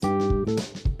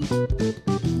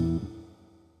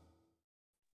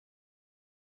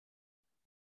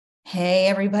Hey,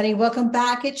 everybody. Welcome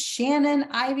back. It's Shannon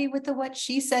Ivy with the What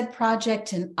She Said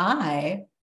Project. And I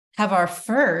have our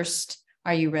first,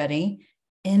 are you ready?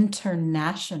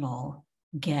 International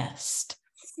guest.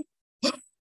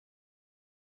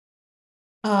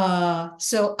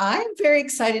 So I'm very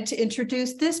excited to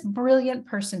introduce this brilliant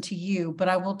person to you, but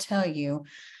I will tell you,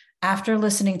 after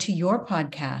listening to your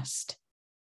podcast,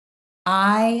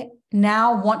 I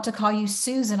now want to call you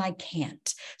Susan. I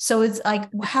can't. So it's like,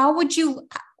 how would you...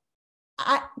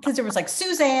 because there was like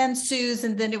Suzanne, Suze,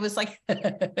 and then it was like,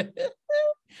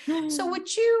 so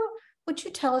would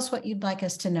you tell us what you'd like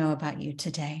us to know about you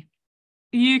today?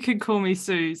 You could call me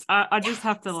Suze. I just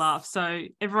have to laugh. So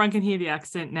everyone can hear the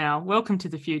accent now. Welcome to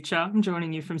the future. I'm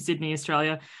joining you from Sydney,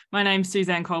 Australia. My name's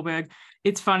Suzanne Culberg.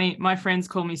 It's funny. My friends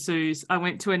call me Suze. I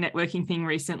went to a networking thing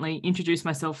recently, introduced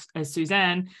myself as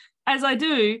Suzanne, as I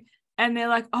do. And they're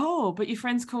like, oh, but your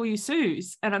friends call you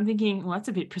Suze. And I'm thinking, well, that's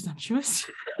a bit presumptuous.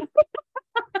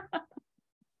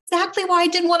 Exactly why I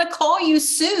didn't want to call you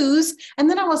Suze. And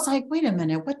then I was like, wait a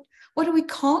minute, what do we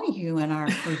call you in our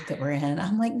group that we're in?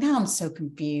 I'm like, now I'm so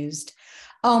confused.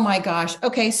 Oh my gosh.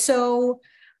 Okay. So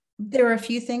there are a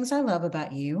few things I love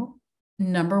about you.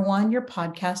 Number one, your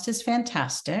podcast is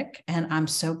fantastic. And I'm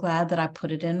so glad that I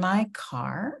put it in my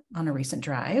car on a recent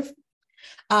drive.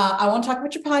 I want to talk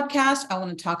about your podcast. I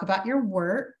want to talk about your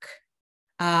work.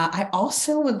 I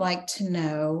also would like to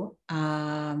know,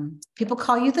 people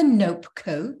call you the Nope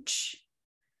Coach,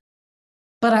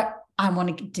 but I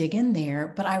want to dig in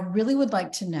there, but I really would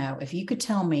like to know if you could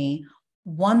tell me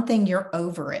one thing you're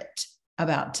over it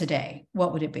about today,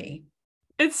 what would it be?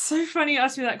 It's so funny you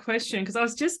asked me that question because I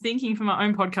was just thinking for my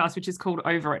own podcast, which is called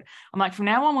Over It. I'm like, from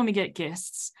now on, when we get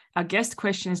guests, our guest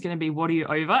question is going to be, what are you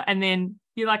over? And then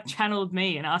you like channeled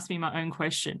me and asked me my own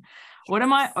question. What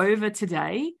am I over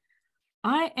today?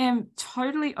 I am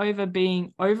totally over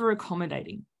being over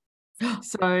accommodating.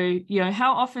 So, you know,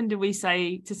 how often do we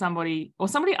say to somebody, or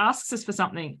somebody asks us for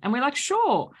something and we're like,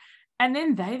 sure. And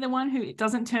then they're the one who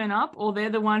doesn't turn up, or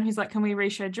they're the one who's like, can we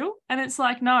reschedule? And it's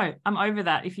like, no, I'm over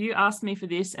that. If you ask me for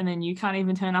this and then you can't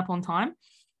even turn up on time,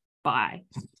 bye.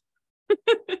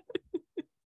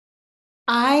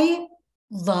 I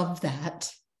love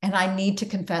that. And I need to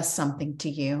confess something to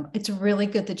you. It's really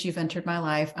good that you've entered my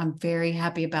life. I'm very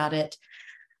happy about it.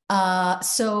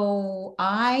 So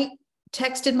I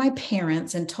texted my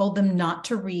parents and told them not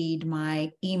to read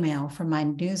my email from my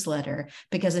newsletter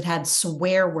because it had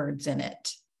swear words in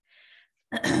it.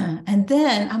 And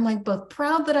then I'm like both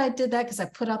proud that I did that because I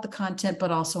put out the content,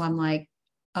 but also I'm like,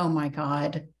 oh my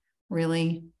God,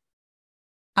 really?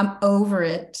 I'm over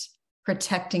it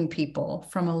protecting people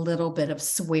from a little bit of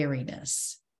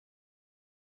sweariness.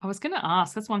 I was going to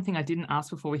ask, that's one thing I didn't ask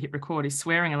before we hit record, is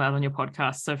swearing allowed on your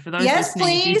podcast. So for those listening,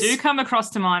 please. if you do come across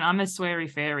to mine, I'm a sweary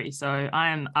fairy, so I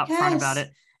am upfront about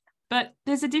it. But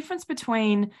there's a difference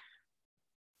between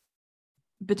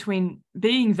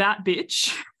being that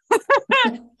bitch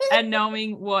and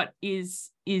knowing what is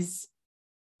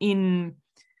in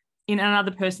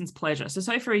another person's pleasure.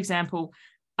 So for example,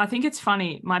 I think it's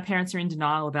funny, my parents are in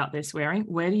denial about their swearing.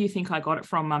 Where do you think I got it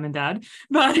from, mum and dad?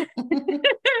 But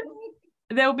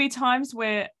there'll be times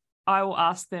where I will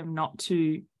ask them not to,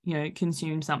 you know,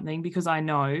 consume something because I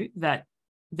know that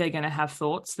they're going to have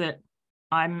thoughts that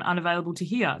I'm unavailable to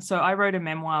hear. So I wrote a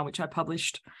memoir, which I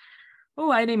published,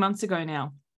 18 months ago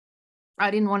now.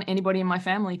 I didn't want anybody in my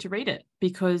family to read it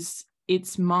because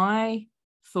it's my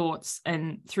thoughts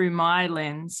and through my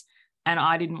lens, and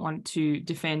I didn't want to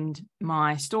defend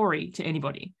my story to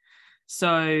anybody.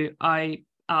 So I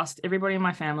asked everybody in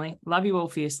my family, love you all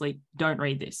fiercely, don't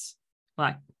read this.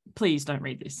 Like, please don't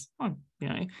read this, you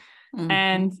know. Mm-hmm.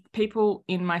 And people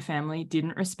in my family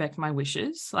didn't respect my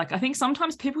wishes. Like, I think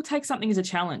sometimes people take something as a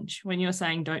challenge. When you're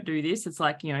saying don't do this, it's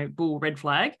like, you know, bull, red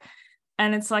flag.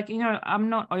 And it's like, you know, I'm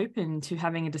not open to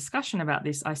having a discussion about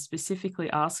this. I specifically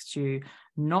asked you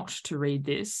not to read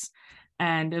this.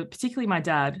 And particularly my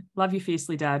dad, love you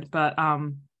fiercely, Dad. But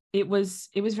it was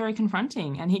very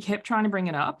confronting, and he kept trying to bring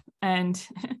it up. And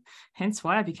hence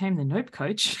why I became the Nope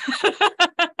Coach.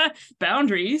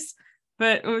 Boundaries.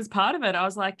 But it was part of it. I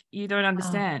was like, you don't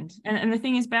understand. And the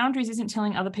thing is, boundaries isn't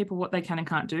telling other people what they can and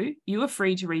can't do. You are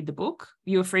free to read the book.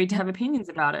 You are free to have opinions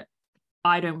about it.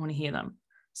 I don't want to hear them.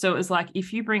 So it was like,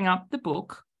 if you bring up the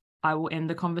book, I will end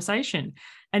the conversation.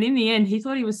 And in the end, he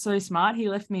thought he was so smart. He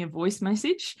left me a voice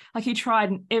message. Like, he tried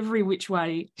in every which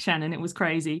way, Shannon. It was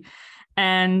crazy.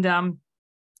 And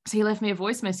so he left me a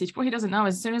voice message. What he doesn't know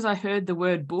is, as soon as I heard the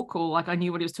word book, or like I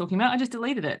knew what he was talking about, I just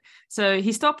deleted it. So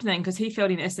he stopped then because he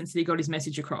felt in essence that he got his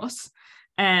message across.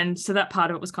 And so that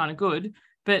part of it was kind of good.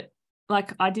 But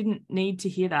like, I didn't need to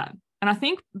hear that. And I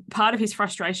think part of his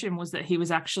frustration was that he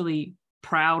was actually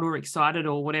proud or excited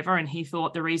or whatever. And he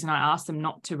thought the reason I asked them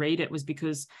not to read it was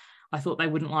because I thought they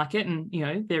wouldn't like it. And, you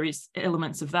know, there is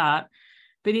elements of that.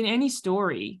 But in any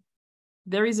story,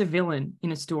 there is a villain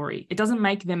in a story. It doesn't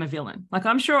make them a villain. Like,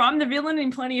 I'm sure I'm the villain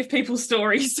in plenty of people's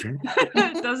stories.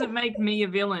 It doesn't make me a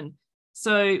villain.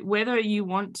 So whether you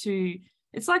want to,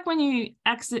 it's like when you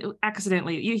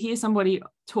accidentally, you hear somebody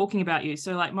talking about you.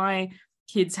 So like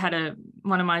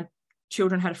one of my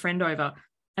children had a friend over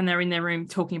and they're in their room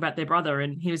talking about their brother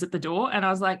and he was at the door. And I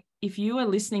was like, if you are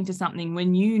listening to something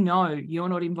when you know you're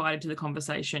not invited to the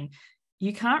conversation,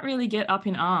 you can't really get up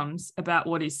in arms about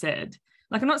what is said.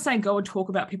 Like, I'm not saying go and talk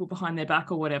about people behind their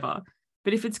back or whatever,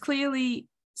 but if it's clearly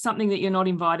something that you're not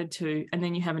invited to and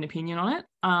then you have an opinion on it,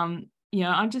 you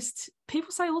know,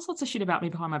 people say all sorts of shit about me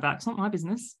behind my back. It's not my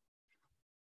business.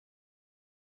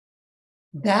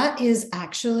 That is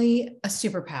actually a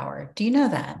superpower. Do you know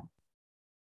that?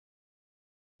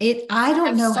 I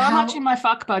don't know so much in my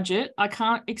fuck budget. I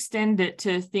can't extend it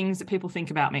to things that people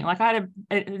think about me. Like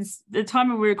the time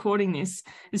when we're recording this,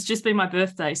 it's just been my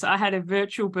birthday. So I had a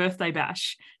virtual birthday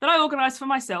bash that I organized for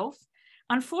myself.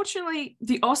 Unfortunately,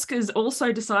 the Oscars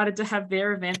also decided to have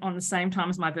their event on the same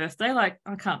time as my birthday. Like,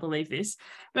 I can't believe this.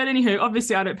 But anywho,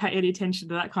 obviously I don't pay any attention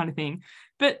to that kind of thing.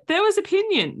 But there was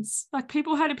opinions. Like,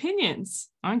 people had opinions.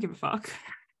 I don't give a fuck.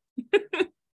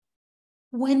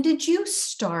 When did you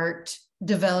start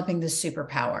developing this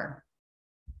superpower?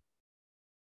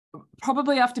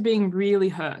 Probably after being really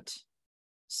hurt.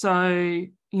 So,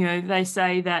 you know, they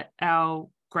say that our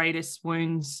greatest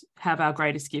wounds have our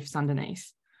greatest gifts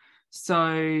underneath.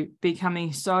 So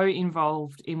becoming so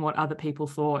involved in what other people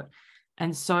thought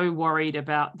and so worried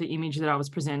about the image that I was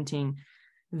presenting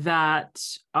that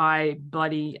I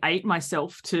bloody ate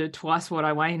myself to twice what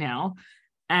I weigh now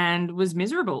and was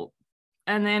miserable.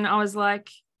 And then I was like,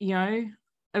 you know,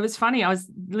 it was funny. I was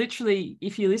literally,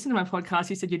 if you listen to my podcast,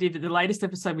 you said you did, but the latest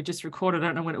episode we just recorded, I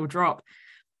don't know when it will drop.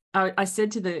 I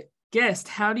said to the guest,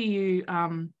 how do you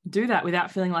do that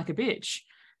without feeling like a bitch?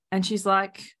 And she's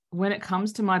like, when it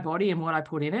comes to my body and what I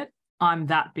put in it, I'm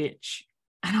that bitch.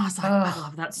 And I was like, I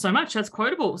love that so much. That's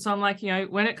quotable. So I'm like, you know,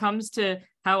 when it comes to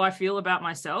how I feel about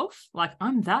myself, like,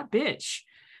 I'm that bitch.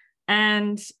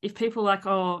 And if people are like,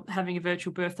 oh, having a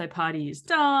virtual birthday party is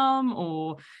dumb,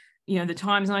 or, you know, the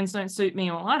time zones don't suit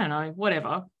me, or I don't know,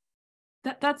 whatever,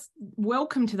 that's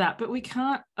welcome to that. But we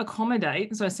can't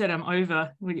accommodate. So I said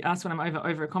we asked when I'm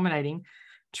over accommodating,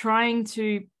 trying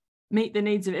to meet the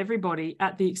needs of everybody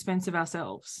at the expense of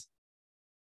ourselves.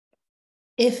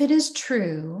 If it is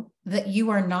true that you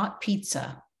are not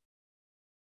pizza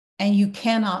and you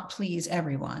cannot please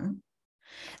everyone,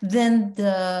 then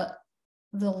the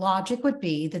logic would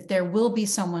be that there will be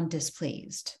someone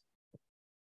displeased.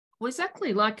 Well,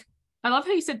 exactly. Like, I love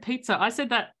how you said pizza. I said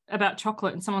that about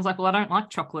chocolate and someone's like, well, I don't like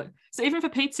chocolate. So even for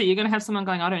pizza, you're going to have someone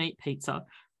going, I don't eat pizza.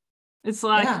 It's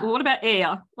like, well, what about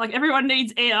air? Like, everyone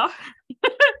needs air.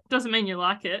 Doesn't mean you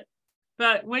like it.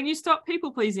 But when you stop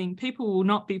people pleasing, people will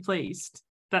not be pleased.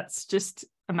 That's just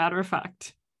a matter of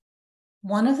fact.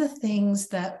 One of the things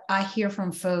that I hear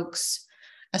from folks,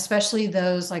 especially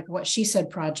those like What She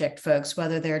Said project folks,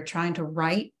 whether they're trying to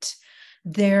write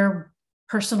their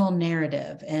personal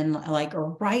narrative and like,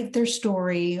 or write their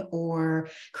story or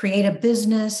create a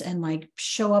business and like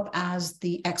show up as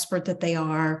the expert that they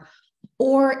are,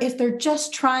 or if they're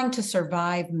just trying to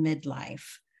survive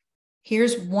midlife.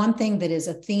 Here's one thing that is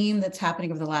a theme that's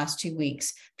happening over the last 2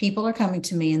 weeks. People are coming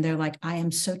to me and they're like, I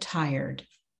am so tired.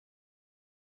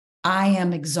 I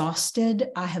am exhausted.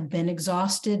 I have been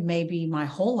exhausted maybe my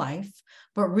whole life,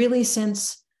 but really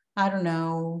since, I don't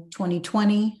know,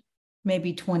 2020,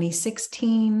 maybe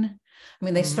 2016. I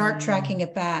mean, they start tracking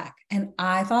it back. And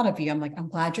I thought of you. I'm like, I'm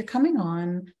glad you're coming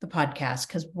on the podcast,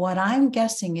 because what I'm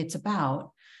guessing it's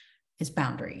about is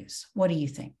boundaries. What do you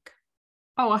think?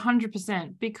 Oh,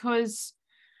 100%. Because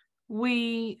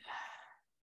we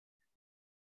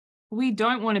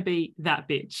don't want to be that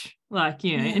bitch. Like,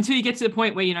 you know, until you get to the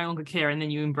point where you no longer care and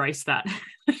then you embrace that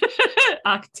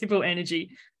archetypal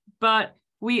energy. But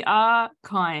we are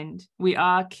kind, we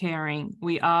are caring,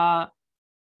 we are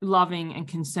loving and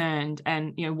concerned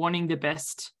and, you know, wanting the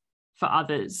best for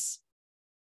others.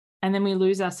 And then we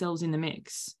lose ourselves in the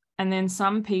mix. And then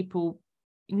some people,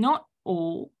 not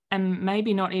all, and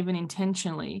maybe not even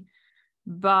intentionally,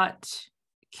 but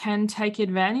can take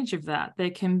advantage of that. There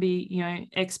can be, you know,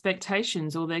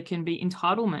 expectations, or there can be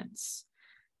entitlements.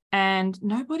 And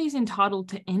nobody's entitled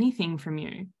to anything from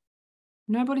you.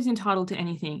 Nobody's entitled to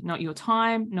anything, not your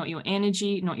time, not your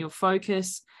energy, not your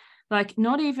focus, like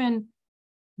not even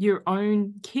your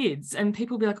own kids, and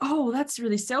people be like, oh, that's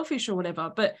really selfish or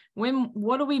whatever. But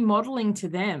what are we modeling to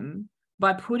them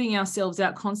by putting ourselves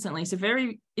out constantly? So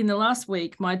in the last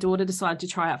week, my daughter decided to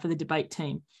try out for the debate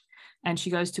team, and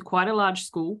she goes to quite a large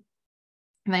school,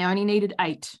 and they only needed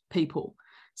 8 people.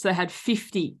 So they had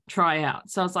 50 try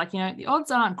out. So I was like, the odds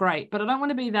aren't great, but I don't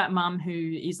want to be that mum who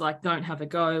is like, don't have a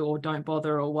go or don't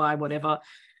bother or why, whatever.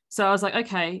 So I was like,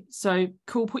 okay, so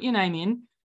cool, put your name in.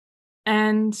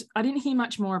 And I didn't hear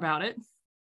much more about it.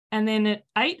 And then at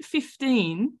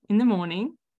 8:15 in the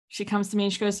morning, she comes to me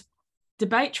and she goes,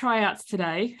 debate tryouts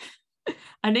today.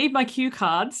 I need my cue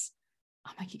cards.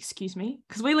 I'm like, excuse me?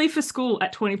 Because we leave for school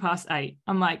at 8:20.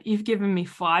 I'm like, you've given me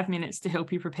 5 minutes to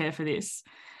help you prepare for this.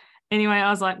 Anyway,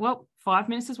 I was like, well, 5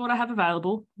 minutes is what I have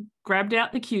available. Grabbed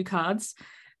out the cue cards.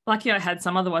 Lucky I had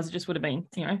some, otherwise it just would have been,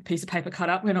 a piece of paper cut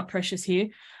up. We're not precious here.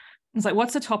 I was like,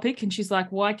 what's the topic? And she's like,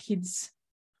 why kids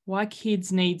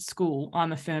need school?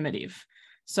 I'm affirmative.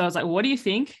 So I was like, what do you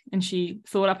think? And she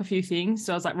thought up a few things.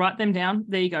 So I was like, write them down.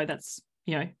 There you go. That's,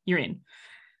 you're in.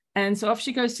 And so off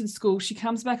she goes to the school. She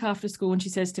comes back after school and she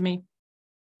says to me,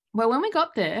 well, when we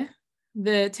got there,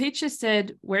 the teacher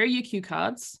said, where are your cue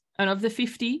cards? And of the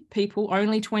 50 people,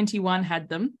 only 21 had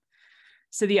them.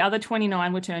 So the other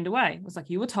 29 were turned away. It was like,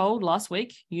 you were told last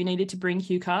week you needed to bring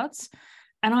cue cards.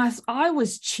 And I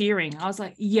was cheering. I was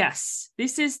like, yes,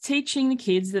 this is teaching the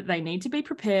kids that they need to be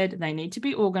prepared. They need to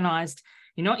be organized.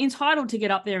 You're not entitled to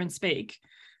get up there and speak.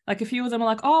 Like a few of them are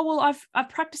like, oh, well, I've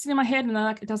practiced it in my head. And they're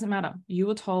like, it doesn't matter. You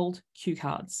were told cue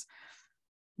cards.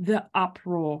 The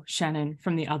uproar, Shannon,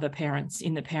 from the other parents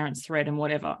in the parents thread and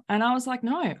whatever. And I was like,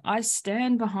 no, I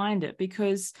stand behind it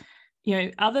because,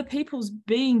 other people's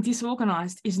being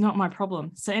disorganized is not my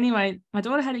problem. So anyway, my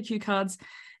daughter had her cue cards,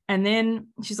 and then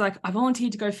she's like, I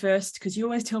volunteered to go first because you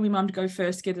always tell me, Mum, to go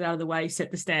first, get it out of the way,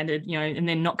 set the standard, and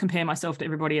then not compare myself to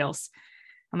everybody else.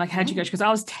 I'm like, how'd you go? She goes, I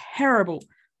was terrible.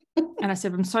 And I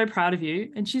said, I'm so proud of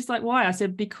you. And she's like, why? I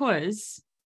said, because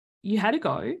you had a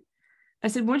go. I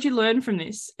said, what did you learn from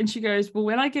this? And she goes, well,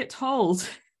 when I get told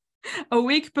a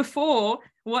week before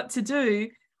what to do,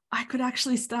 I could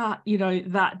actually start,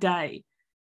 that day.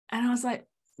 And I was like,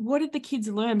 what did the kids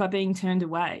learn by being turned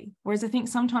away? Whereas I think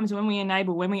sometimes when we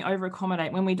enable, when we over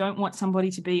accommodate, when we don't want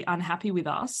somebody to be unhappy with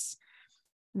us,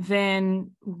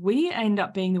 then we end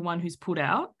up being the one who's put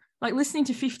out. Like listening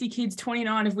to 50 kids,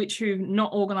 29 of which who've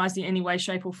not organized in any way,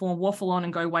 shape or form, waffle on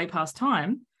and go way past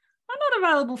time. I'm not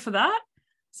available for that.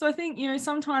 So I think,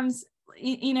 sometimes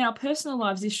in our personal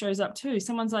lives, this shows up too.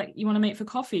 Someone's like, you want to meet for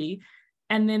coffee?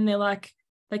 And then they're like,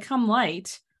 they come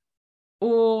late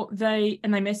or they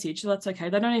message. So that's okay.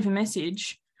 They don't even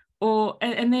message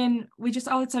and then we just,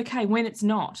 oh, it's okay when it's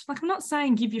not. Like, I'm not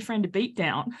saying give your friend a beat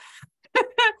down,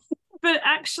 but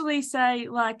actually say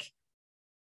like,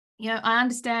 I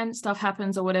understand stuff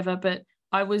happens or whatever, but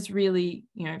I was really,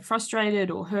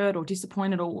 frustrated or hurt or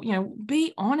disappointed or,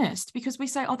 be honest, because we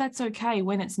say, oh, that's okay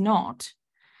when it's not.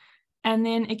 And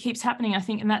then it keeps happening, I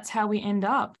think. And that's how we end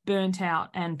up burnt out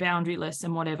and boundaryless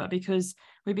and whatever, because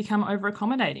we become over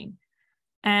accommodating.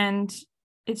 And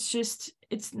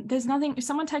there's nothing, if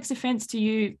someone takes offense to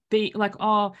you, be like,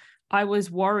 oh, I was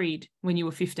worried when you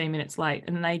were 15 minutes late,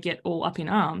 and they get all up in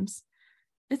arms.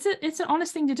 It's an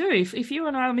honest thing to do. If you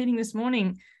and I were meeting this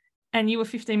morning and you were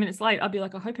 15 minutes late, I'd be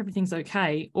like, I hope everything's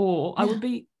okay. Or I would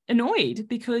be annoyed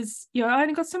because, I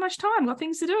only got so much time, got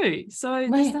things to do. So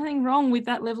there's nothing wrong with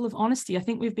that level of honesty. I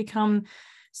think we've become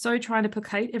so trying to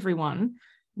placate everyone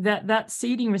that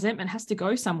seeding resentment has to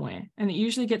go somewhere. And it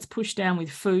usually gets pushed down with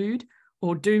food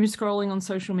or doom scrolling on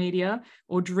social media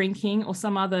or drinking or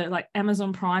some other, like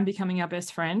Amazon Prime becoming our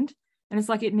best friend. And it's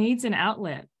like it needs an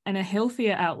outlet, and a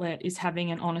healthier outlet is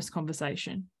having an honest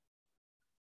conversation.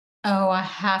 Oh, I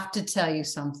have to tell you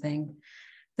something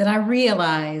that I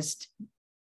realized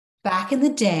back in the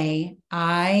day.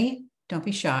 Don't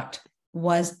be shocked,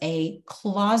 was a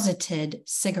closeted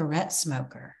cigarette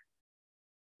smoker.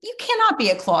 You cannot be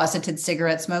a closeted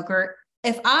cigarette smoker.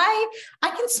 If I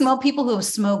can smell people who have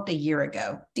smoked a year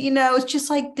ago, it's just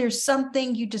like there's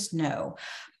something you just know.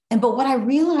 But what I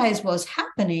realized was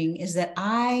happening is that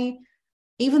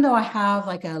even though I have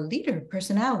like a leader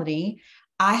personality,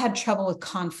 I had trouble with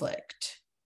conflict.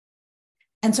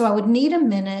 And so I would need a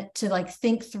minute to like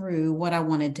think through what I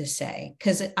wanted to say,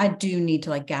 because I do need to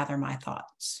like gather my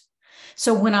thoughts.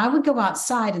 So when I would go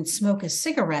outside and smoke a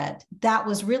cigarette, that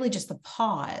was really just the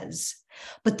pause.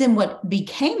 But then what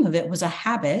became of it was a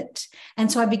habit.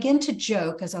 And so I began to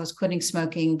joke as I was quitting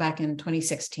smoking back in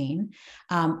 2016.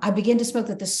 I began to smoke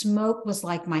that the smoke was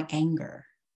like my anger.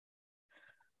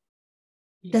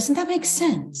 Doesn't that make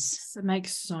sense? It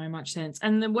makes so much sense.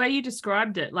 And the way you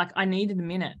described it, like I needed a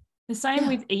minute. The same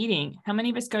with eating. How many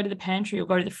of us go to the pantry or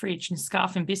go to the fridge and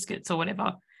scarf and biscuits or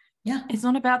whatever? Yeah. It's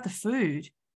not about the food.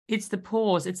 It's the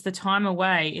pause. It's the time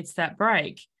away. It's that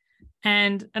break.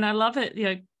 And I love it. You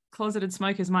know, closeted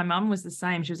smokers. My mum was the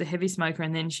same. She was a heavy smoker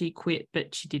and then she quit,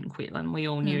 but she didn't quit. And we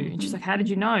all knew. And she's like, how did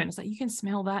you know? And it's like, you can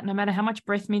smell that no matter how much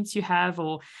breath mints you have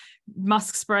or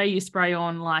musk spray you spray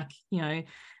on, like, you know.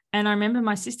 And I remember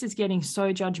my sisters getting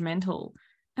so judgmental.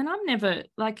 And I'm never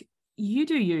like, you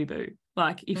do you, boo.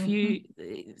 Like if you,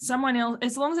 someone else,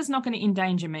 as long as it's not going to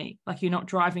endanger me, like you're not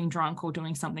driving drunk or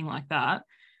doing something like that.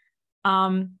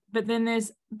 But then there's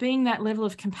being that level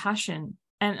of compassion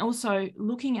and also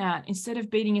looking at, instead of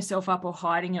beating yourself up or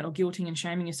hiding it or guilting and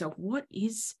shaming yourself, what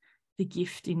is the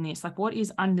gift in this? Like what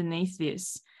is underneath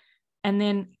this? And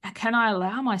then can I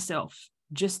allow myself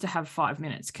just to have 5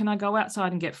 minutes? Can I go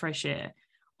outside and get fresh air?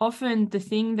 Often the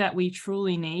thing that we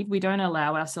truly need, we don't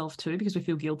allow ourselves to because we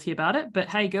feel guilty about it. But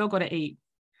hey, girl, got to eat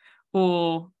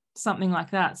or something like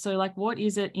that. So like, what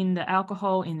is it in the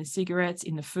alcohol, in the cigarettes,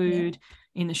 in the food,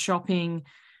 in the shopping?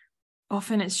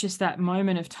 Often it's just that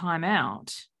moment of time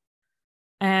out.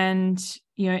 And,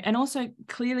 you know, and also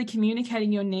clearly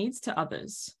communicating your needs to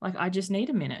others. Like, I just need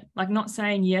a minute, like not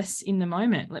saying yes in the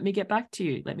moment. Let me get back to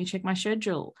you. Let me check my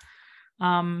schedule.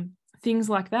 Things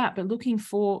like that, but looking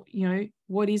for, you know,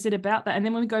 what is it about that? And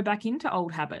then when we go back into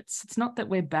old habits, it's not that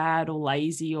we're bad or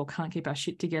lazy or can't keep our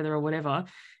shit together or whatever.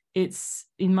 It's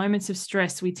in moments of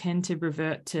stress, we tend to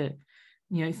revert to,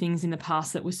 you know, things in the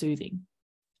past that were soothing.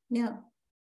 Yeah.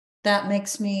 That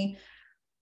makes me,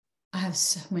 I have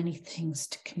so many things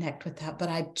to connect with that, but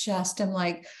I just am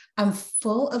like, I'm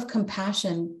full of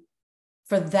compassion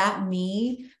for that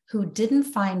me who didn't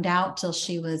find out till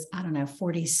she was, I don't know,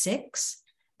 46,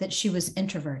 that she was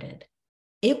introverted.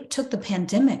 It took the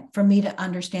pandemic for me to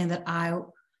understand that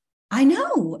I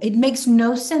know it makes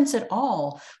no sense at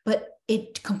all, but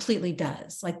it completely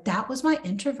does. Like that was my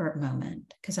introvert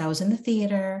moment because I was in the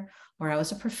theater or I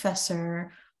was a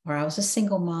professor or I was a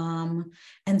single mom.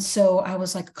 And so I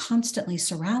was like constantly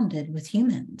surrounded with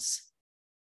humans.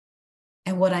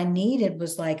 And what I needed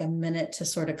was like a minute to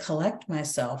sort of collect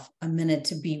myself, a minute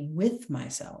to be with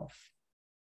myself.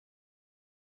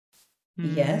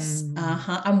 Yes.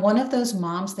 I'm one of those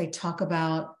moms they talk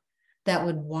about that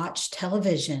would watch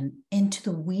television into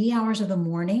the wee hours of the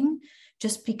morning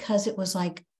just because it was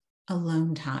like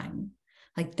alone time.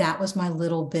 Like that was my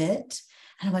little bit.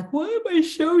 And I'm like, why am I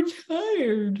so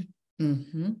tired?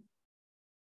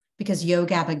 Because Yo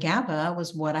Gabba Gabba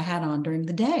was what I had on during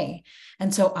the day.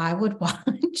 And so I would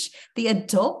watch the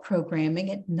adult programming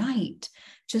at night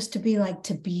just to be like,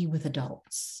 to be with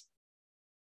adults.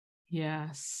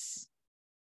 Yes.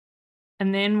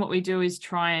 And then what we do is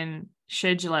try and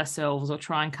schedule ourselves or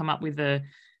try and come up with a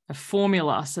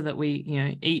formula so that we, you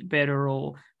know, eat better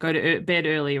or go to bed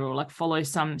earlier or like follow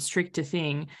some stricter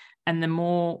thing. And the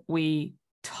more we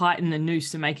tighten the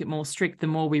noose and make it more strict, the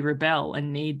more we rebel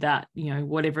and need that, you know,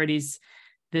 whatever it is,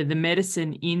 the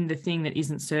medicine in the thing that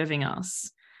isn't serving us.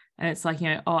 And it's like, you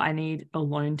know, oh, I need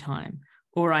alone time,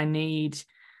 or I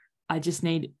just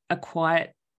need a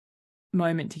quiet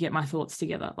moment to get my thoughts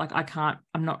together. Like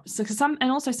I'm not, so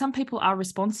some people are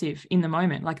responsive in the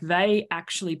moment. Like they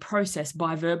actually process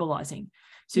by verbalizing.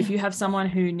 So if you have someone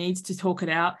who needs to talk it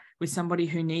out with somebody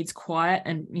who needs quiet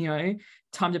and, you know,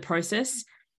 time to process,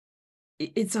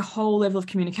 it's a whole level of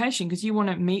communication because you want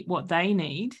to meet what they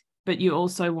need, but you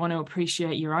also want to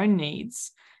appreciate your own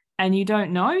needs. And you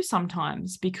don't know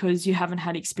sometimes because you haven't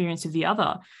had experience of the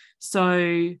other.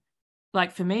 So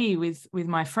like for me with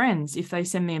my friends, if they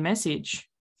send me a message,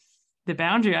 the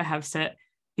boundary I have set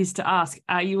is to ask,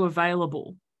 are you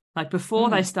available? Like before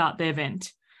they start their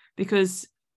vent, because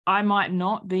I might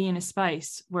not be in a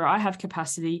space where I have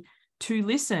capacity to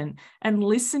listen. And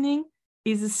listening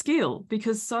is a skill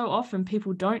because so often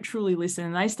people don't truly listen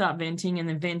and they start venting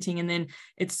and then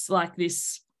it's like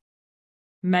this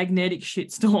magnetic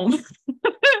shitstorm.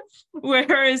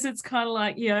 Whereas it's kind of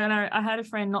like, yeah, and I had a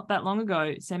friend not that long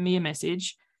ago send me a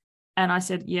message and I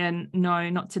said, yeah, no,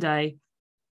 not today,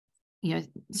 you know,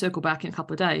 circle back in a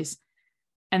couple of days.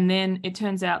 And then it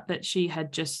turns out that she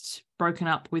had just broken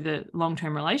up with a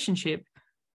long-term relationship.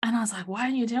 And I was like, why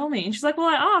didn't you tell me? And she's like, well,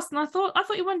 I asked and I thought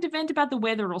you wanted to vent about the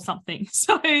weather or something.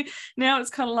 So now it's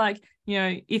kind of like, you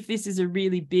know, if this is a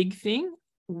really big thing,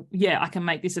 yeah, I can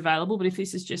make this available. But if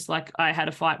this is just like I had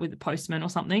a fight with the postman or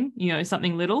something, you know,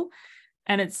 something little,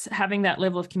 and it's having that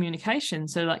level of communication.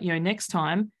 So like, you know, next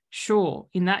time, sure,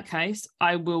 in that case,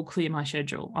 I will clear my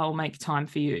schedule. I'll make time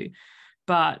for you.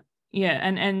 But yeah,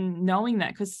 and knowing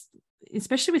that, because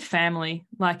especially with family.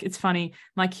 Like, it's funny,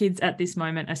 my kids at this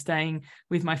moment are staying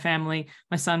with my family.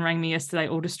 My son rang me yesterday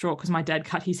all distraught because my dad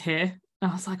cut his hair. I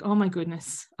was like, oh my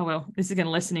goodness. Oh, well, this is going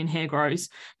to lessen in hair grows.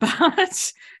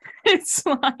 But it's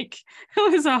like,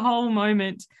 it was a whole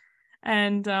moment.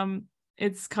 And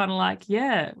it's kind of like,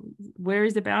 yeah, where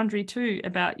is the boundary too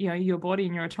about, your body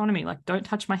and your autonomy? Like, don't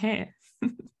touch my hair.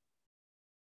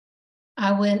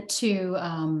 I went to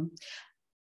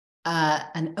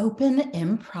an open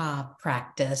improv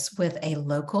practice with a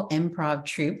local improv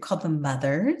troupe called the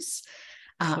Mothers.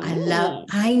 Cool.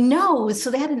 I know.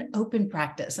 So they had an open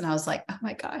practice, and I was like, oh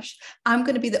my gosh, I'm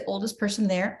going to be the oldest person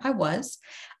there. I was.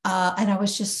 And I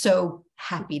was just so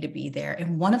happy to be there.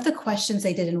 And one of the questions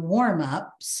they did in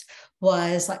warm-ups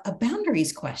was like a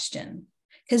boundaries question.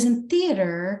 Because in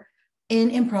theater, in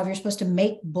improv, you're supposed to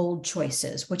make bold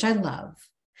choices, which I love.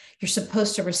 You're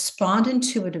supposed to respond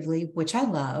intuitively, which I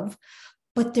love.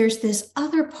 But there's this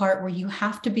other part where you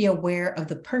have to be aware of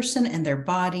the person and their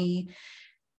body.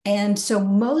 And so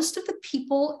most of the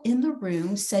people in the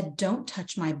room said, don't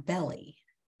touch my belly.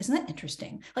 Isn't that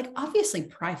interesting? Like, obviously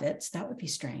privates, that would be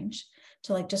strange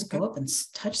to like just go up and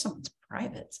touch someone's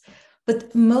privates.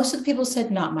 But most of the people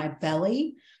said, not my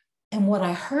belly. And what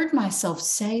I heard myself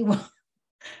say,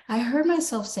 I heard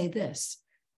myself say this: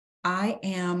 I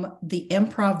am the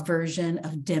improv version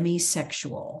of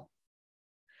demisexual.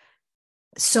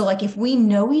 So like, if we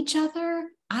know each other,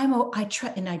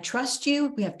 I trust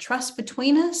you. We have trust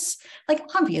between us. Like,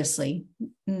 obviously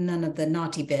none of the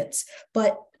naughty bits,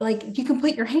 but like, you can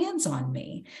put your hands on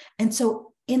me. And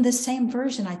so in the same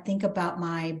version, I think about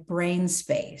my brain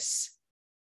space.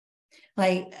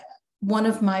 Like, one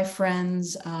of my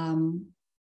friends,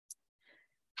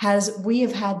 we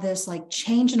have had this like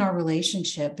change in our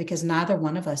relationship because neither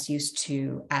one of us used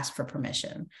to ask for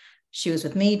permission. She was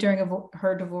with me during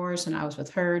her divorce, and I was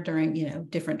with her during,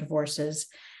 different divorces.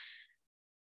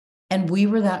 And we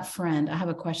were that friend. I have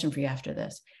a question for you after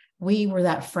this. We were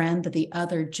that friend that the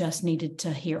other just needed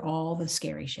to hear all the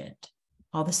scary shit,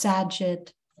 all the sad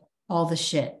shit, all the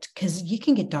shit, because you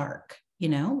can get dark. We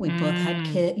both had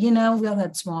kids, we all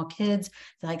had small kids,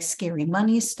 like scary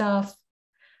money stuff.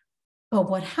 But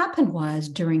what happened was,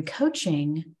 during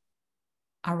coaching,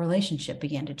 our relationship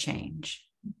began to change.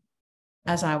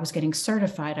 As I was getting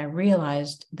certified, I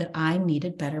realized that I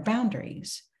needed better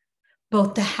boundaries,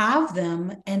 both to have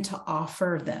them and to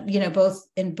offer them, both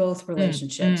in both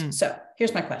relationships. So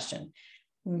here's my question.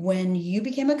 When you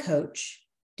became a coach,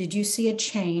 did you see a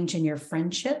change in your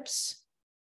friendships?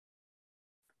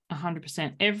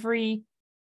 100%.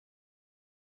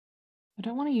 I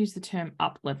don't want to use the term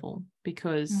up level,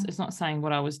 because it's not saying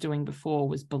what I was doing before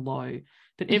was below,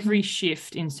 but every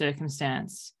shift in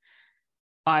circumstance,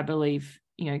 I believe,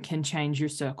 can change your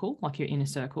circle, like your inner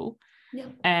circle. Yeah.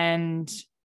 And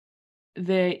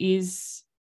there is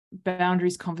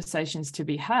boundaries conversations to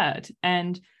be had.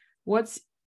 And what's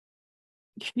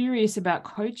curious about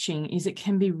coaching is it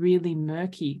can be really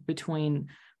murky between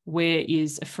where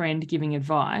is a friend giving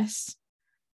advice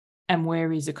and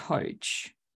where is a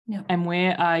coach. Yeah. And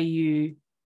where are you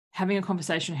having a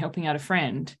conversation, helping out a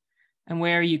friend, and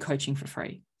where are you coaching for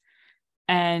free?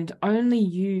 And only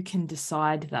you can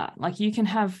decide that. Like, you can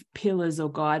have pillars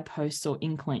or guideposts or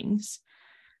inklings,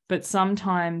 but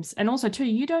sometimes, and also too,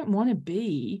 you don't want to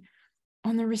be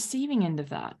on the receiving end of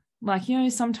that. Like,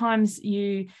 sometimes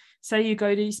you say you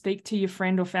go to speak to your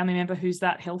friend or family member who's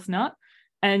that health nut,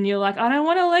 and you're like, I don't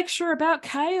want to lecture about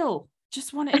kale,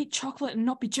 just want to eat chocolate and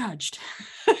not be judged.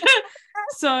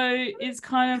 So it's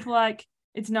kind of like,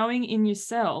 it's knowing in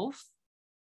yourself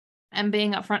and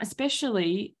being upfront,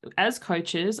 especially as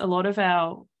coaches. A lot of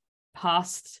our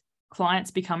past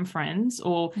clients become friends,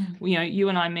 or, you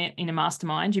and I met in a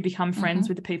mastermind, you become friends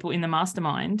with the people in the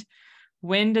mastermind.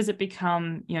 When does it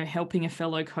become, helping a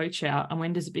fellow coach out? And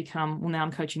when does it become, well, now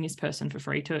I'm coaching this person for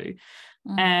free too?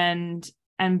 And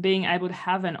being able to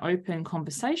have an open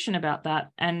conversation about that,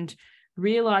 and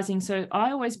realizing, so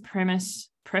I always preface,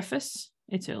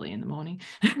 it's early in the morning,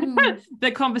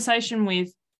 the conversation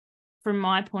with, from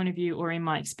my point of view or in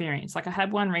my experience. Like, I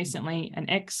had one recently, an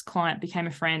ex-client became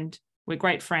a friend. We're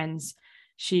great friends.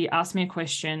 She asked me a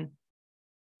question.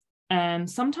 And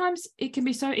sometimes it can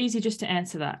be so easy just to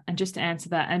answer that, and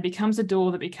it becomes a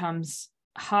door that becomes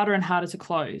harder and harder to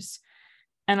close.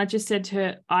 And I just said to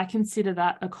her, I consider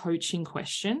that a coaching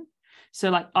question. So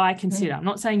like, I consider, I'm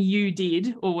not saying you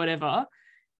did or whatever,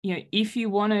 if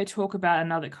you want to talk about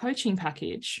another coaching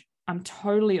package, I'm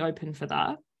totally open for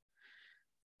that.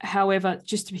 However,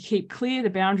 just to keep clear the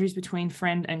boundaries between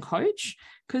friend and coach,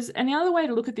 and the other way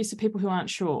to look at this for people who aren't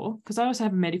sure, because I also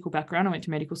have a medical background, I went to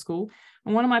medical school,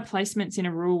 and one of my placements in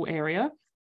a rural area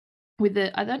with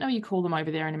I don't know what you call them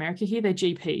over there in America. Here they're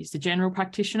GPs, the general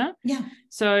practitioner. Yeah.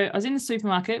 So I was in the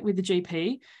supermarket with the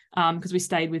GP because we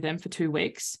stayed with them for 2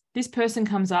 weeks. This person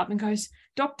comes up and goes,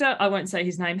 "Doctor," I won't say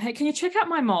his name, "hey, can you check out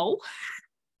my mole?"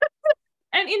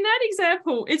 And in that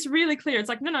example, it's really clear. It's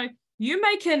like, no, you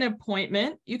make an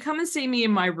appointment. You come and see me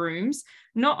in my rooms.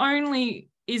 Not only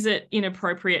is it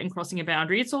inappropriate and crossing a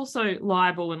boundary, it's also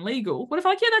liable and legal. What if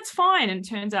yeah, that's fine. And it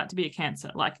turns out to be a cancer.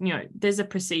 There's a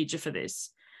procedure for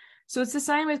this. So it's the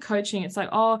same with coaching. It's like,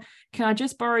 oh, can I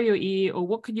just borrow your ear? Or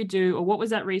what could you do? Or what was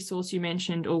that resource you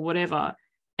mentioned or whatever?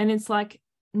 And it's like,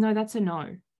 no, that's a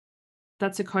no.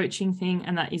 That's a coaching thing.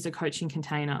 And that is a coaching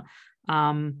container.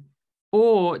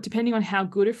 Or depending on how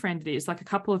good a friend it is, like a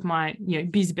couple of my,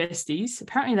 biz besties,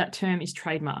 apparently that term is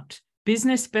trademarked.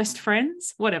 Business best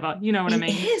friends, whatever, you know what I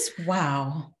mean? It is.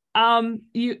 Wow. I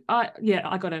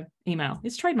got an email.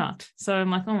 It's trademarked. So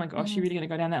I'm like, oh my gosh, you're really going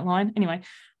to go down that line? Anyway,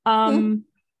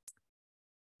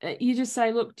 you just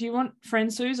say, look, do you want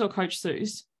friend Suze or coach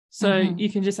Suze? So you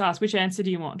can just ask, which answer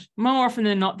do you want? More often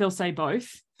than not, they'll say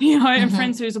both, and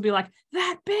friend Suze will be like,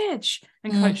 that bitch.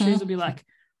 And coach Suze will be like,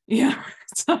 yeah.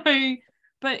 So,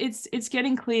 but it's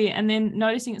getting clear, and then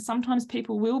noticing that sometimes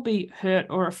people will be hurt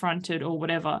or affronted or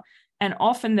whatever. And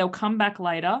often they'll come back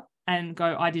later and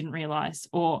go, I didn't realize,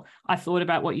 or I thought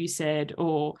about what you said,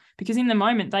 or because in the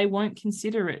moment they won't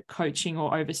consider it coaching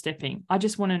or overstepping. I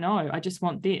just want to know. I just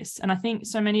want this. And I think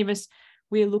so many of us,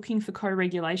 we're looking for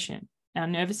co-regulation. Our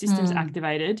nervous system's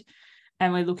activated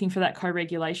and we're looking for that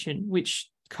co-regulation, which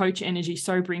coach energy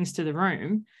so brings to the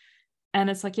room. And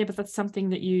it's like, yeah, but that's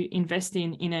something that you invest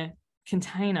in a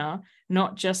container,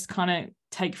 not just kind of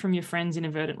take from your friends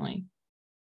inadvertently.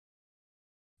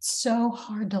 So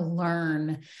hard to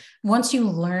learn. Once you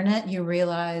learn it,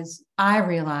 I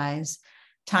realize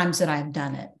times that I've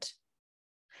done it,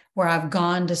 where I've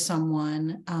gone to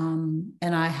someone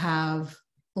and I have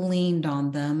leaned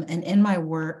on them. And in my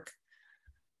work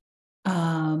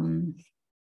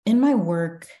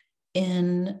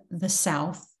in the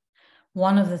South,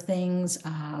 one of the things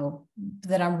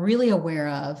that I'm really aware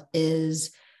of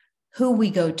is who we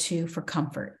go to for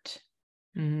comfort.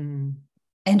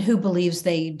 And who believes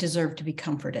they deserve to be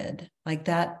comforted. Like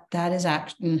that is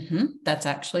actually, that's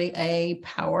actually a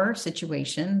power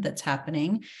situation that's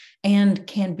happening and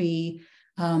can be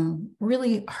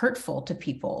really hurtful to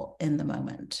people in the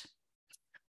moment.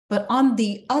 But on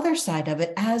the other side of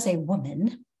it, as a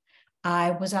woman,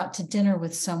 I was out to dinner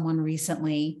with someone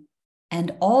recently,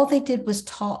 and all they did was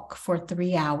talk for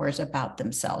 3 hours about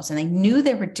themselves, and they knew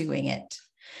they were doing it.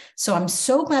 So I'm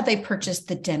so glad they purchased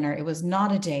the dinner. It was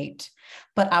not a date.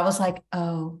 But I was like,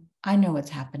 oh, I know what's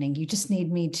happening. You just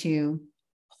need me to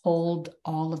hold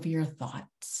all of your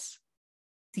thoughts,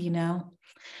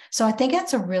 So I think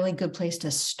that's a really good place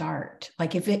to start.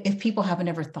 Like if people haven't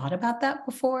ever thought about that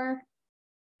before,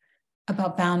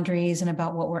 about boundaries and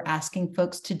about what we're asking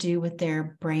folks to do with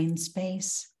their brain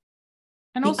space.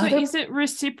 And also, is it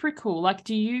reciprocal? Like,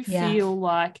 do you feel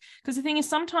like, because the thing is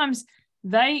sometimes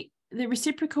the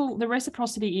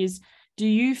reciprocity is, do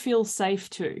you feel safe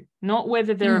to, not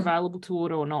whether they're available to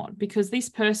it or not? Because this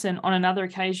person on another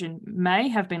occasion may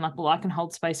have been like, well, I can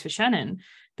hold space for Shannon,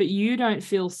 but you don't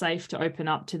feel safe to open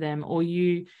up to them, or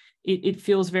it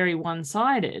feels very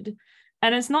one-sided.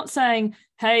 And it's not saying,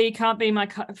 hey, you can't be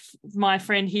my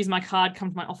friend, here's my card,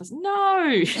 come to my office.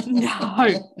 No.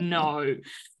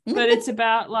 But it's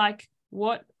about like,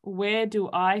 where do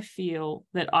I feel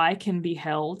that I can be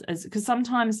held as, because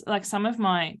sometimes like some of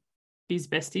my biz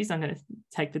besties, I'm going to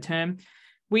take the term,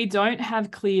 we don't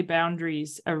have clear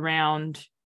boundaries around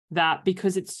that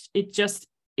because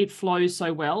it flows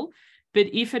so well. But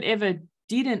if it ever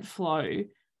didn't flow,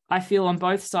 I feel on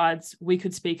both sides we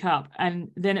could speak up,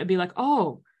 and then it'd be like,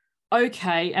 oh,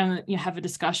 okay, and you have a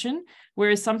discussion.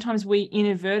 Whereas sometimes we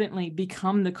inadvertently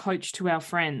become the coach to our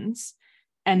friends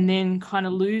and then kind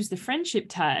of lose the friendship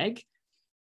tag.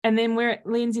 And then where it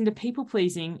leans into people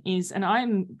pleasing is, and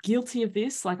I'm guilty of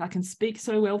this, like I can speak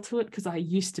so well to it because I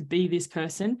used to be this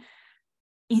person.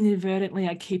 Inadvertently,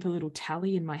 I keep a little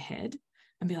tally in my head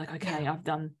and be like, okay, I've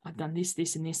done this,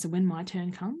 this, and this. So when my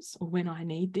turn comes, or when I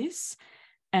need this,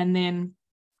 and then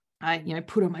I,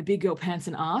 put on my big girl pants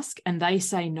and ask, and they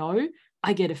say no,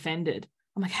 I get offended.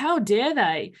 I'm like, how dare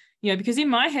they? Because in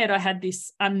my head, I had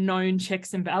this unknown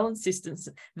checks and balance systems.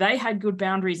 They had good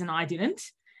boundaries and I didn't.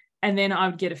 And then I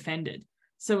would get offended.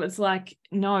 So it's like,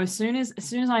 no, as soon as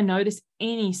I notice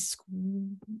any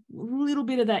little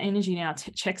bit of that energy now,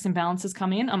 checks and balances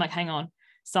come in, I'm like, hang on,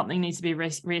 something needs to be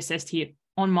reassessed here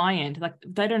on my end. Like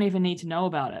they don't even need to know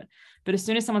about it. But as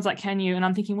soon as someone's like, can you? And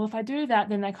I'm thinking, well, if I do that,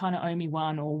 then they kind of owe me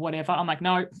one or whatever. I'm like,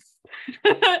 no,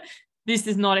 this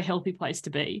is not a healthy place to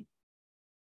be.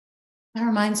 That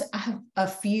reminds, I have a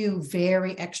few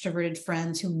very extroverted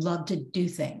friends who love to do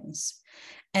things.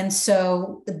 And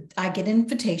so I get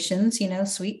invitations,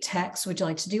 sweet texts, would you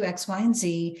like to do X, Y, and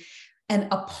Z? And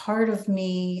a part of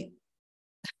me,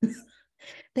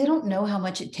 they don't know how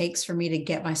much it takes for me to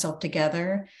get myself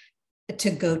together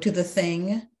to go to the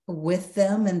thing with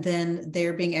them. And then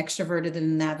they're being extroverted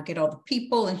and navigate all the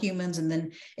people and humans. And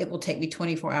then it will take me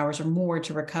 24 hours or more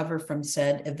to recover from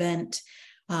said event.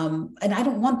 And I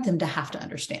don't want them to have to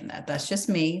understand that. That's just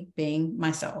me being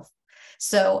myself.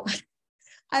 So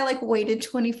I waited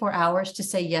 24 hours to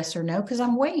say yes or no, because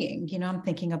I'm weighing, I'm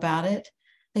thinking about it.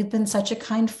 They've been such a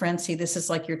kind friend. See, this is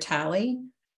like your tally.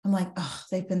 I'm like, oh,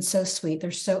 they've been so sweet.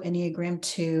 They're so Enneagram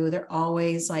 2. They're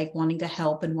always wanting to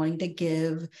help and wanting to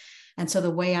give. And so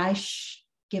the way I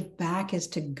give back is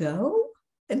to go.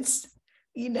 It's,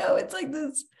 it's like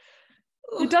this.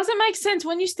 It doesn't make sense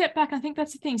when you step back. I think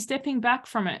that's the thing, stepping back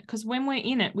from it, because when we're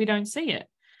in it, we don't see it.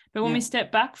 But when we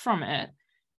step back from it,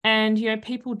 and,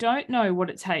 people don't know what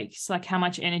it takes, like how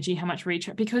much energy, how much reach,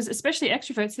 because especially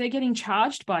extroverts, they're getting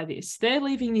charged by this. They're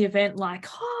leaving the event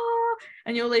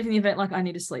and you're leaving the event like, I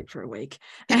need to sleep for a week.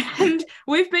 And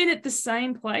we've been at the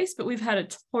same place, but we've had a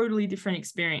totally different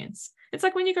experience. It's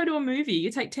like when you go to a movie,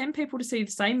 you take 10 people to see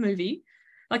the same movie,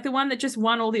 like the one that just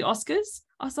won all the Oscars.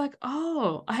 I was like,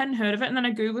 oh, I hadn't heard of it. And then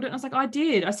I Googled it and I was like, I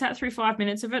did. I sat through 5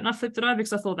 minutes of it and I flipped it over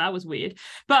because I thought that was weird.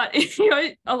 But,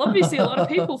 obviously a lot of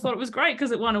people thought it was great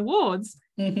because it won awards.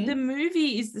 Mm-hmm. The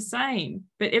movie is the same,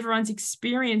 but everyone's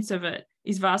experience of it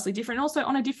is vastly different. Also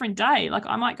on a different day. Like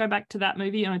I might go back to that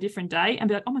movie on a different day and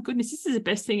be like, oh my goodness, this is the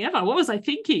best thing ever. What was I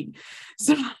thinking?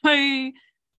 So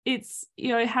it's,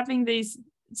 having these,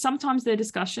 sometimes they're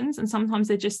discussions and sometimes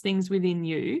they're just things within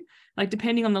you. Like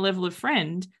depending on the level of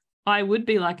friend, I would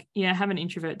be like, yeah, have an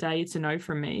introvert day. It's a no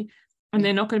from me. And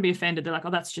they're not going to be offended. They're like, oh,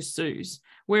 that's just Suze.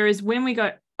 Whereas when we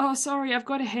go, oh, sorry, I've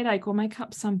got a headache, or make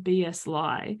up some BS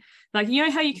lie. Like,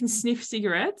 how you can sniff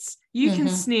cigarettes? You can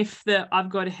sniff the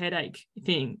I've got a headache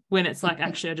thing when it's like,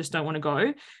 actually, I just don't want to go.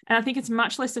 And I think it's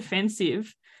much less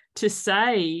offensive to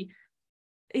say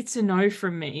it's a no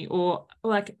from me, or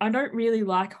like, I don't really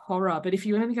like horror, but if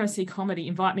you want to go see comedy,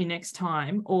 invite me next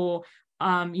time. Or,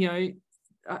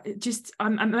 just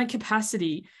I'm at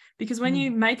capacity, because when you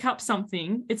make up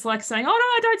something, it's like saying, oh no,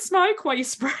 I don't smoke, while you're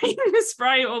spraying the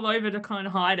spray all over to kind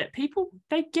of hide it. People,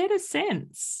 they get a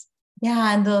sense.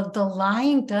 Yeah. And the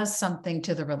lying does something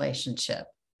to the relationship.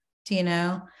 Do you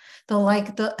know?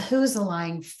 Who's the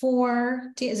lying for?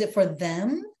 Is it for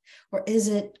them or is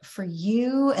it for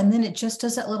you? And then it just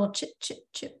does that little chip, chip,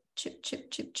 chip, chip,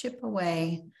 chip, chip, chip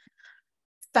away.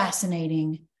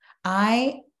 Fascinating.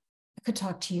 I could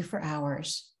talk to you for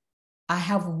hours. I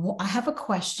have a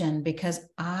question, because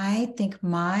I think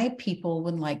my people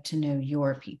would like to know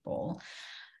your people.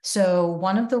 So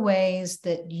one of the ways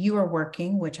that you are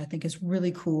working, which I think is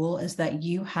really cool, is that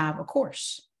you have a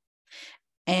course.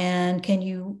 And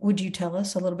would you tell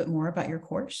us a little bit more about your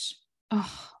course?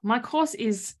 Oh, my course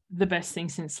is the best thing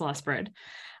since sliced bread.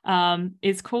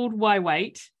 It's called Why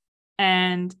Wait?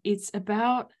 And it's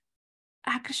about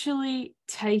actually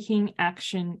taking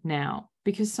action now.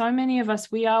 Because so many of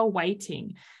us, we are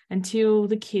waiting until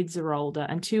the kids are older,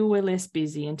 until we're less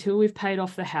busy, until we've paid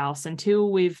off the house,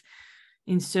 until we've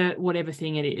insert whatever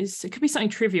thing it is. It could be something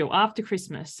trivial, after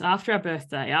Christmas, after our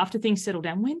birthday, after things settle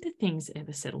down. When do things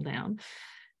ever settle down?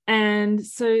 And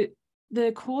so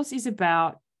the course is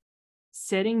about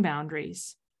setting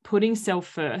boundaries, putting self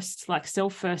first, like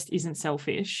self first isn't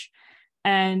selfish,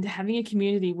 and having a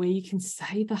community where you can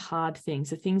say the hard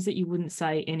things, the things that you wouldn't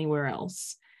say anywhere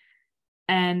else.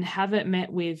 And have it met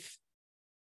with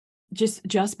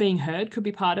just being heard could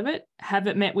be part of it. Have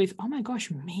it met with, oh my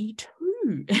gosh, me too.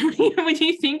 When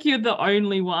you think you're the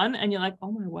only one and you're like,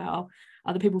 oh my, wow,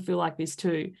 other people feel like this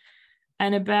too.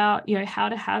 And about, how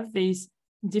to have these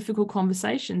difficult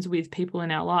conversations with people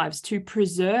in our lives to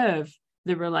preserve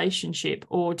the relationship,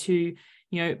 or to,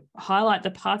 highlight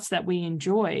the parts that we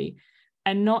enjoy,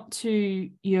 and not to,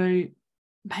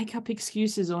 make up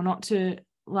excuses, or not to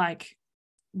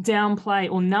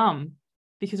downplay or numb,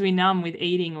 because we numb with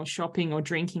eating or shopping or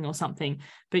drinking or something,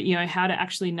 but how to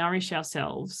actually nourish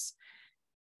ourselves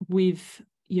with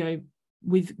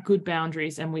good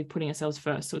boundaries and with putting ourselves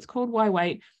first. So it's called Why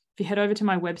Wait? If you head over to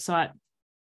my website,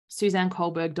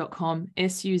 SuzanneCulberg.com,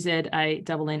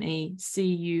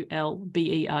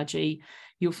 SuzanneCulberg,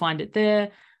 you'll find it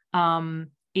there.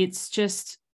 It's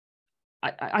just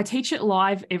I teach it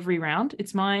live every round.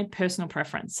 It's my personal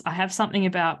preference. I have something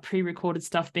about pre-recorded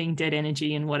stuff being dead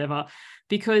energy and whatever,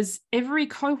 because every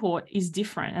cohort is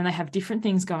different and they have different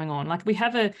things going on. Like we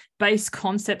have a base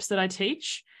concepts that I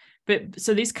teach, but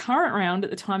so this current round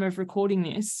at the time of recording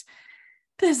this,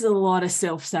 there's a lot of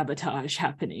self-sabotage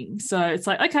happening. So it's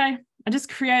like, okay, I just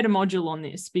create a module on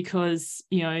this because,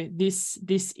 this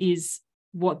is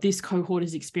what this cohort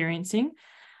is experiencing.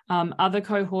 Other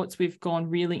cohorts, we've gone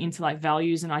really into like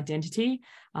values and identity,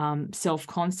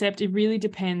 self-concept. It really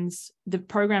depends. The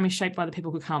program is shaped by the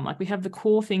people who come. Like we have the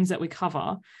core things that we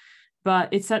cover, but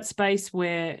it's that space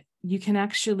where you can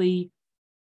actually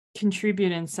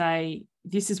contribute and say,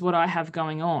 this is what I have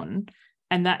going on.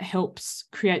 And that helps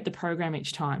create the program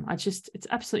each time. It's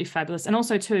absolutely fabulous. And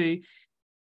also too,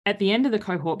 at the end of the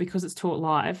cohort, because it's taught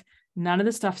live, none of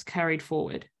the stuff's carried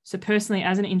forward. So personally,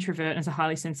 as an introvert, as a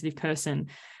highly sensitive person,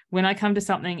 when I come to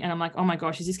something and I'm like, oh my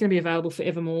gosh, is this going to be available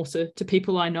forevermore to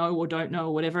people I know or don't know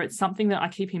or whatever? It's something that I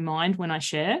keep in mind when I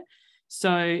share.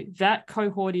 So that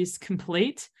cohort is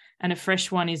complete and a fresh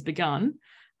one is begun.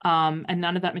 And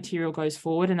none of that material goes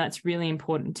forward. And that's really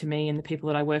important to me and the people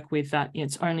that I work with, that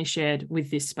it's only shared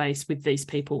with this space, with these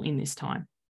people in this time.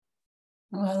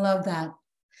 Oh, I love that.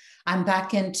 I'm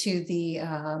back into the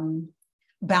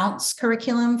bounce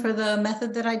curriculum for the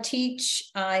method that I teach.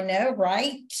 I know,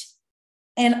 right?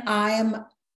 And I am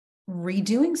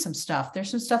redoing some stuff. There's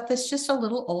some stuff that's just a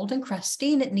little old and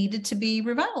crusty and it needed to be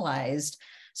revitalized.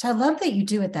 So I love that you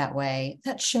do it that way.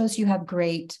 That shows you have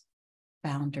great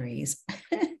boundaries.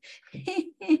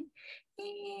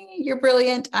 You're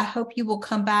brilliant. I hope you will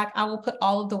come back. I will put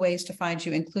all of the ways to find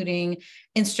you, including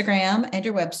Instagram and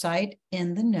your website,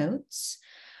 in the notes.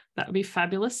 That would be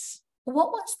fabulous.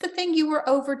 What was the thing you were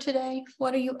over today?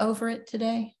 What are you over it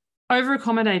today? Over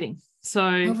accommodating. So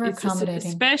over-accommodating.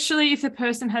 Especially if the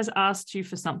person has asked you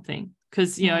for something,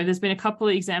 because there's been a couple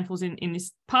of examples in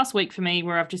this past week for me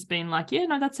where I've just been like, yeah,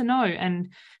 no, that's a no,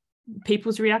 and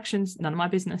people's reactions, none of my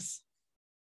business.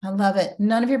 I love it.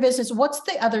 None of your business. What's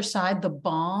the other side, the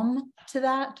bomb to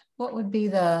that? What would be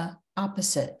the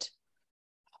opposite?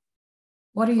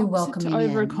 What are you welcoming in?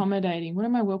 Over accommodating. What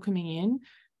am I welcoming in?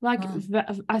 Like,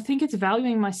 I think it's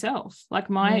valuing myself,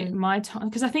 like my time,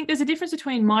 because I think there's a difference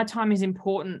between my time is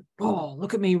important, oh,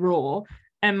 look at me raw,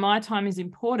 and my time is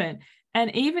important.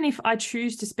 And even if I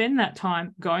choose to spend that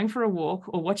time going for a walk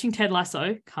or watching Ted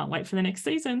Lasso, can't wait for the next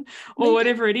season, or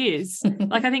whatever it is,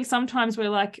 like I think sometimes we're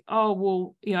like, oh,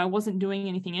 well, I wasn't doing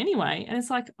anything anyway. And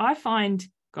it's like, I find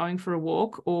going for a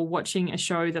walk or watching a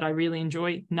show that I really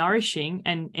enjoy nourishing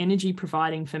and energy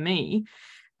providing for me,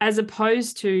 as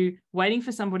opposed to waiting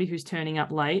for somebody who's turning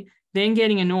up late, then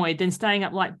getting annoyed, then staying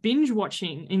up late, binge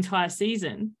watching entire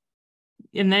season.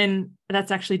 And then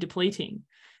that's actually depleting.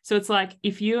 So it's like,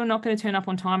 if you're not going to turn up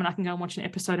on time and I can go and watch an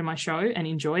episode of my show and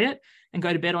enjoy it and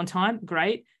go to bed on time,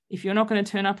 great. If you're not going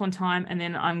to turn up on time and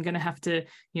then I'm going to have to,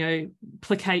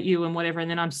 placate you and whatever,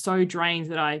 and then I'm so drained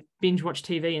that I binge watch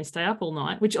TV and stay up all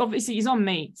night, which obviously is on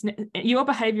me. Your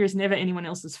behavior is never anyone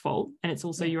else's fault, and it's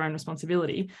also your own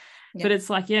responsibility. Yeah. But it's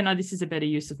like, this is a better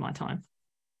use of my time.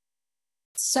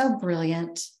 So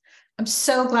brilliant. I'm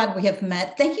so glad we have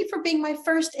met. Thank you for being my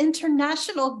first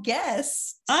international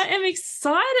guest. I am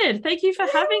excited. Thank you for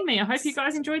having me. I hope you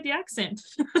guys enjoyed the accent.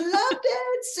 Loved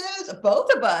it, Sus.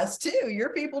 Both of us too. Your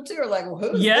people too are like, well,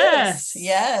 who's this?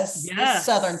 Yes. The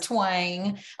Southern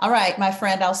twang. All right, my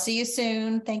friend, I'll see you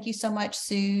soon. Thank you so much,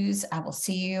 Suz. I will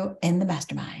see you in the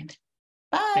mastermind.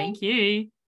 Bye. Thank you.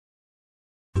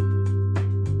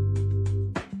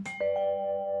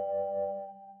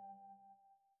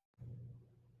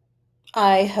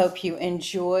 I hope you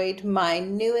enjoyed my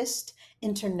newest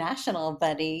international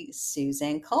buddy,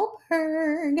 Suzanne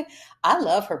Culberg. I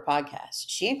love her podcast.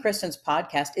 She and Kristen's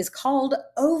podcast is called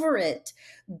Over It.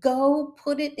 Go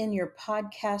put it in your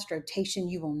podcast rotation.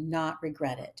 You will not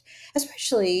regret it,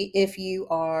 especially if you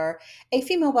are a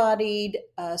female-bodied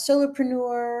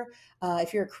solopreneur,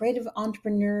 if you're a creative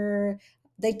entrepreneur.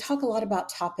 They talk a lot about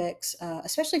topics,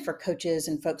 especially for coaches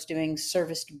and folks doing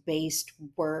service-based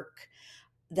work,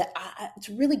 it's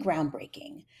really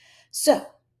groundbreaking. So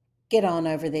get on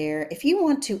over there. If you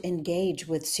want to engage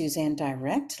with Suzanne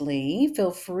directly,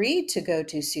 feel free to go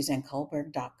to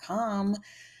SuzanneCulberg.com.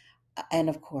 And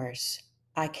of course,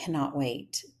 I cannot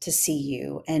wait to see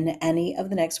you in any of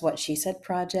the next What She Said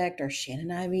project or Shannon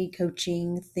Ivy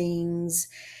coaching things.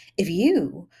 If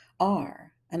you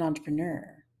are an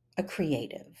entrepreneur, a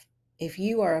creative, if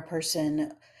you are a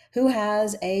person who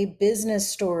has a business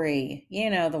story,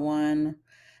 the one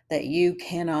that you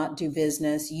cannot do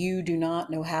business, you do not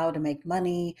know how to make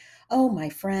money, oh, my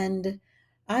friend,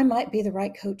 I might be the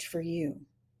right coach for you.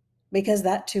 because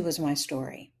that too was my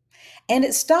story. And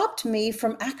it stopped me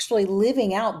from actually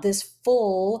living out this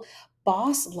full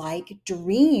boss like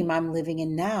dream I'm living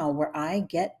in now, where I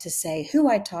get to say who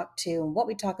I talk to and what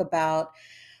we talk about,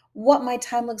 what my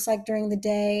time looks like during the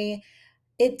day.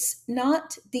 It's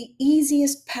not the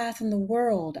easiest path in the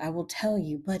world, I will tell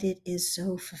you, but it is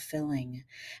so fulfilling.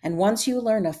 And once you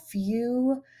learn a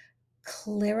few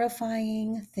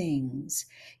clarifying things,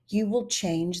 you will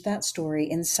change that story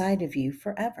inside of you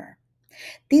forever.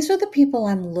 These are the people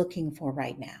I'm looking for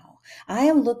right now. I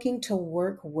am looking to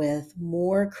work with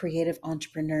more creative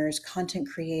entrepreneurs, content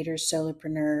creators,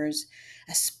 solopreneurs,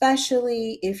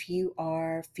 especially if you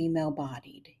are female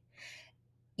bodied.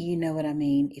 You know what I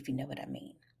mean, if you know what I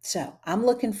mean. So I'm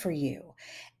looking for you.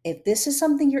 If this is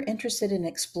something you're interested in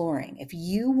exploring, if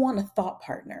you want a thought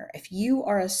partner, if you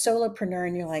are a solopreneur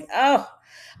and you're like, oh,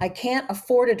 I can't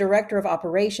afford a director of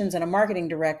operations and a marketing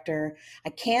director,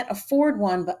 I can't afford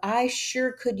one, but I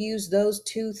sure could use those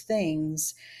two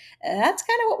things. That's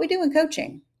kind of what we do in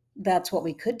coaching. That's what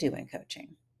we could do in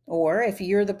coaching. Or if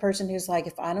you're the person who's like,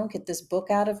 if I don't get this book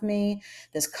out of me,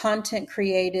 this content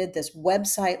created, this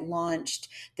website launched,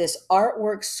 this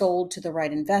artwork sold to the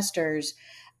right investors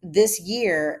this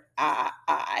year,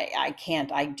 I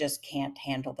can't, I just can't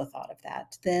handle the thought of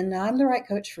that, then I'm the right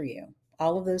coach for you.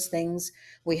 All of those things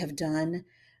we have done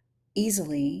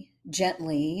easily,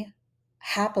 gently,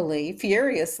 happily,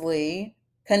 furiously,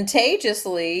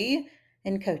 contagiously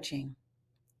in coaching.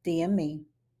 DM me,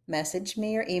 message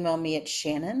me, or email me at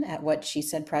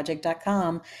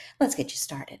shannon@whatshesaidproject.com. Let's get you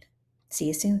started. See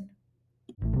you soon.